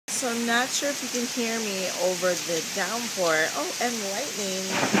So I'm not sure if you can hear me over the downpour. Oh, and lightning.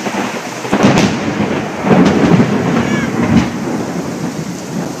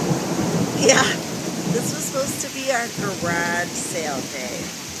 Yeah, this was supposed to be our garage sale day.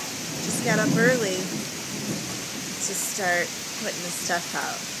 Just got up early to start putting the stuff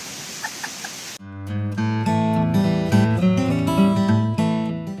out.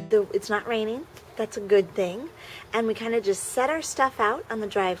 It's not raining. That's a good thing. And we kind of just set our stuff out on the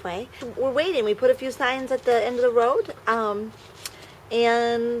driveway. We're waiting. We put a few signs at the end of the road,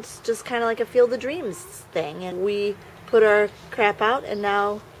 and just kind of like a Field of Dreams thing. And we put our crap out, and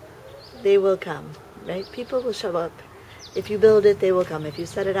now they will come, right? People will show up. If you build it, they will come. If you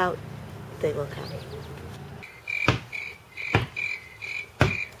set it out, they will come.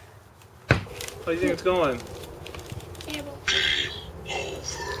 How do you think it's going?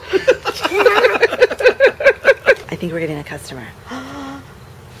 I think we're getting a customer.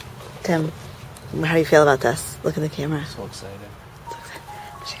 Tim, how do you feel about this? Look at the camera. So excited. So excited.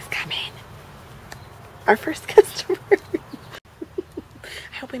 She's coming. Our first customer.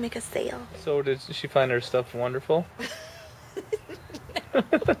 I hope we make a sale. So did she find her stuff wonderful? How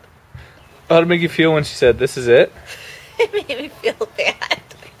did it make you feel when she said, "This is it"? It made me feel bad.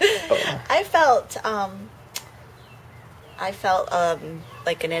 Oh. I felt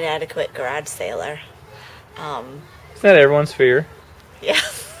like an inadequate garage sailor. It's not everyone's fear. Yeah.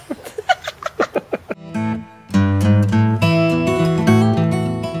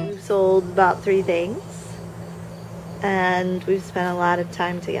 We've sold about 3 things, and we've spent a lot of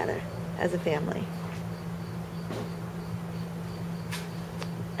time together as a family.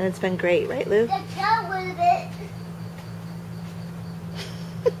 And it's been great, right, Lou?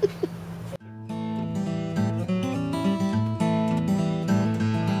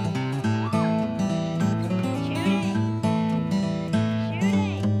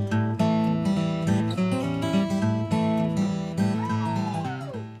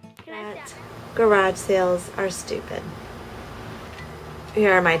 Garage sales are stupid.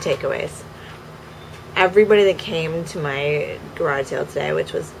 Here are my takeaways. Everybody that came to my garage sale today,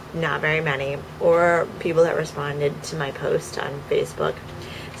 which was not very many, or people that responded to my post on Facebook,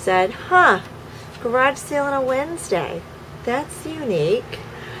 said, "Huh, garage sale on a Wednesday. That's unique.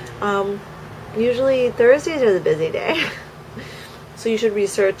 Usually Thursdays are the busy day." So you should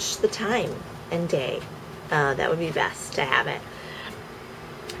research the time and day. That would be best to have it.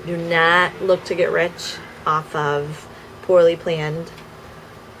 Do not look to get rich off of poorly planned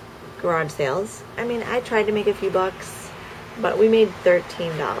garage sales. I mean, I tried to make a few bucks, but we made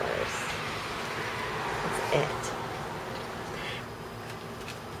 $13. That's it.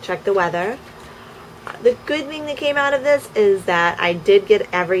 Check the weather. The good thing that came out of this is that I did get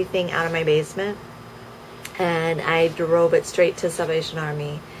everything out of my basement, and I drove it straight to Salvation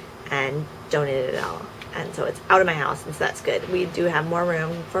Army and donated it all. And so it's out of my house, and so that's good. We do have more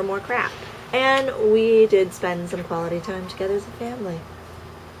room for more crap. And we did spend some quality time together as a family.